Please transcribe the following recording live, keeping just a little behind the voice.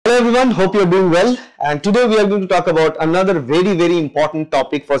everyone, hope you're doing well, and today we are going to talk about another very important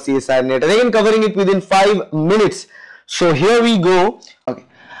topic for CSIR NET, and again covering it within 5 minutes. So here we go. Okay,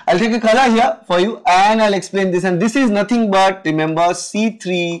 I'll take a color here for you and I'll explain this, and this is nothing but, remember,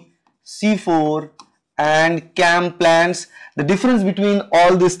 C3, C4 and CAM plans, the difference between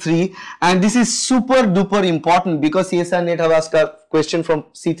all these three, and this is super duper important because CSIR NET have asked a question from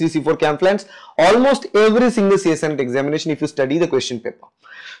C3, C4 CAM plans almost every single CSIR NET examination if you study the question paper.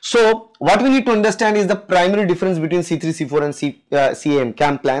 So what we need to understand is the primary difference between C3, C4 and CAM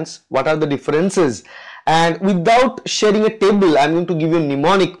CAM plans. What are the differences? And without sharing a table, I'm going to give you a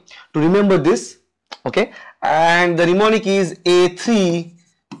mnemonic to remember this. Okay, and the mnemonic is A3,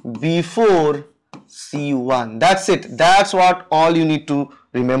 B4, C1. That's it. That's what all you need to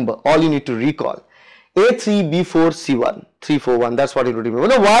remember. All you need to recall. A3, B4, C1, 3, 4, 1. That's what you need to remember.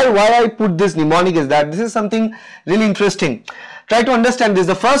 Now, why I put this mnemonic is that this is something really interesting. Try to understand this.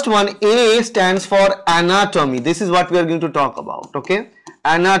 The first one, A, stands for anatomy. This is what we are going to talk about. Okay,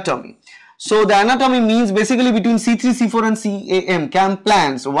 anatomy. So the anatomy means basically between C3, C4 and CAM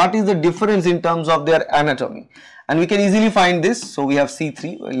plans, what is the difference in terms of their anatomy? And we can easily find this. So we have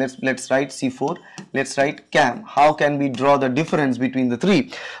C3, let's write C4, let's write CAM. How can we draw the difference between the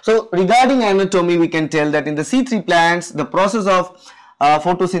three? So regarding anatomy, we can tell that in the C3 plants, the process of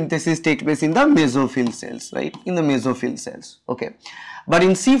photosynthesis takes place in the mesophyll cells, right? In the mesophyll cells, okay. But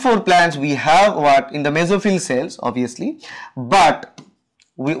in C4 plants, we have what? In the mesophyll cells, obviously, but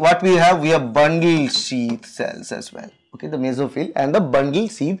we have bundle sheath cells as well. Okay, the mesophyll and the bundle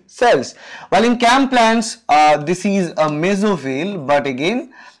sheath cells. While in CAM plants, this is a mesophyll, but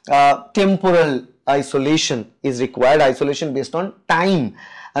again, temporal isolation is required, isolation based on time,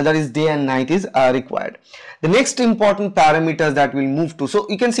 and that is day and night is required. The next important parameters that we'll move to, so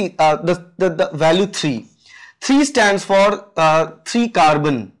you can see the value 3. 3 stands for 3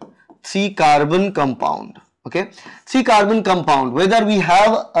 carbon compound. Okay, 3 carbon compound, whether we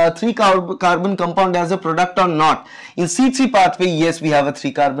have a 3 carbon compound as a product or not. In C3 pathway, yes, we have a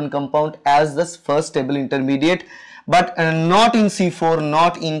 3 carbon compound as the first stable intermediate, but not in C4,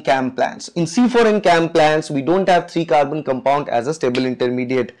 not in CAM plants. In C4 and CAM plants, we don't have 3 carbon compound as a stable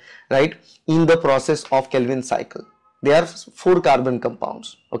intermediate, right, in the process of Kelvin cycle. They are 4 carbon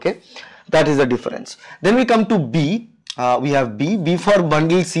compounds. Okay, that is the difference. Then we come to B. We have B for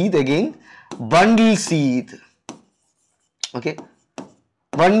bundle sheath, again bundle sheath. Okay,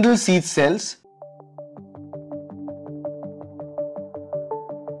 bundle sheath cells.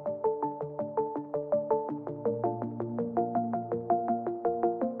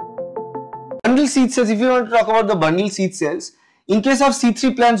 Bundle sheath cells, if you want to talk about the bundle sheath cells, in case of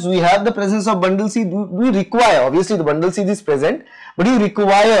C3 plants, we have the presence of bundle sheath. We require, obviously the bundle sheath is present, but you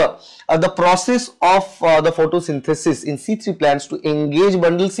require the process of the photosynthesis in C3 plants to engage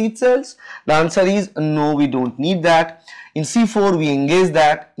bundle sheath cells. The answer is no, we don't need that. In C4 we engage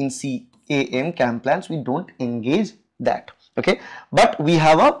that. In CAM plants we don't engage that. Okay, but we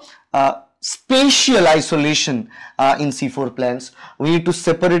have a spatial isolation in C4 plants. We need to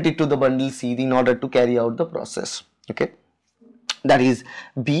separate it to the bundle sheath in order to carry out the process. Okay, that is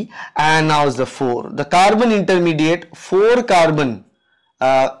B. And now is the 4. The carbon intermediate, 4 carbon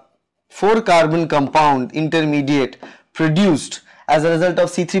compound intermediate produced as a result of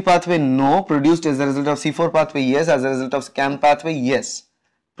C3 pathway, no. Produced as a result of C4 pathway, yes. As a result of CAM pathway, yes,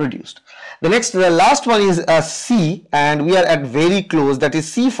 produced. The last one is C, and we are at very close. That is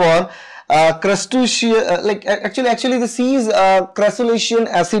C for crustacean. Actually the C is crustacean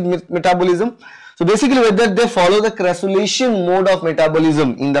acid metabolism. So basically, whether they follow the crustacean mode of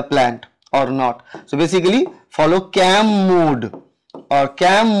metabolism in the plant or not. So basically, follow CAM mode or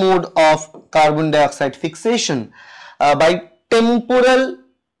CAM mode of carbon dioxide fixation by temporal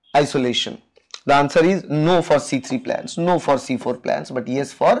isolation. The answer is no for C3 plants, no for C4 plants, but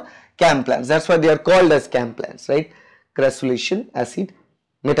yes for CAM plants. That's why they are called as CAM plants, right? Crustacean acid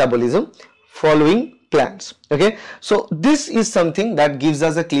metabolism following plants. Okay, so this is something that gives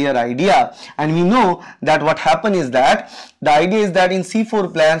us a clear idea, and we know that what happened is that the idea is that in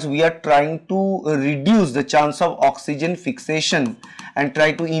C4 plants we are trying to reduce the chance of oxygen fixation and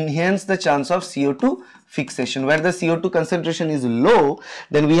try to enhance the chance of CO2 fixation. Where the CO2 concentration is low,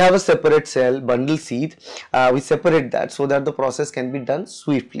 then we have a separate cell, bundle sheath. We separate that so that the process can be done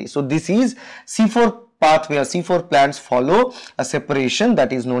swiftly. So this is C4 pathway, or C4 plants follow a separation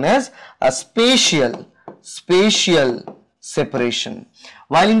that is known as a spatial separation.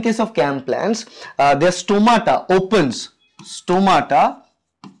 While in case of CAM plants, their stomata opens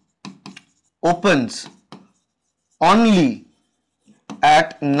only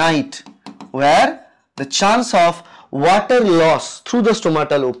at night, where the chance of water loss through the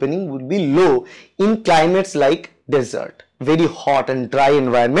stomatal opening would be low in climates like desert, very hot and dry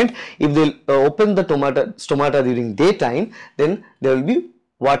environment. If they open the stomata during daytime, then there will be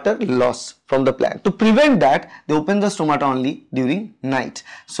water loss from the plant. To prevent that, they open the stomata only during night.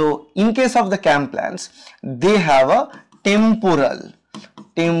 So in case of the camp plants, they have a temporal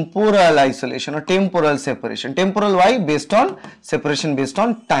isolation or temporal separation. Temporal, why? Based on separation based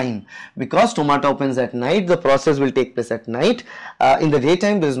on time, because stomata opens at night, the process will take place at night. In the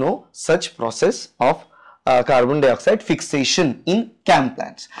daytime there is no such process of carbon dioxide fixation in camp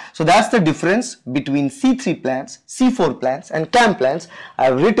plants. So that's the difference between C3 plants, C4 plants and camp plants. I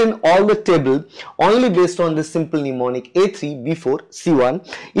have written all the table only based on the simple mnemonic A3, B4,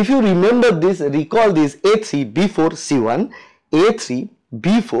 C1. If you remember this, recall this A3, B4, C1, A3,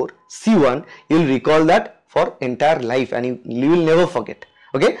 B4, C1, you will recall that for entire life and you will never forget.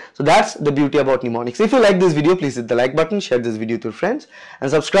 Okay, so that's the beauty about mnemonics. If you like this video, please hit the like button, share this video to your friends and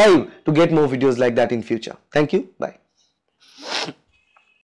subscribe to get more videos like that in future. Thank you. Bye.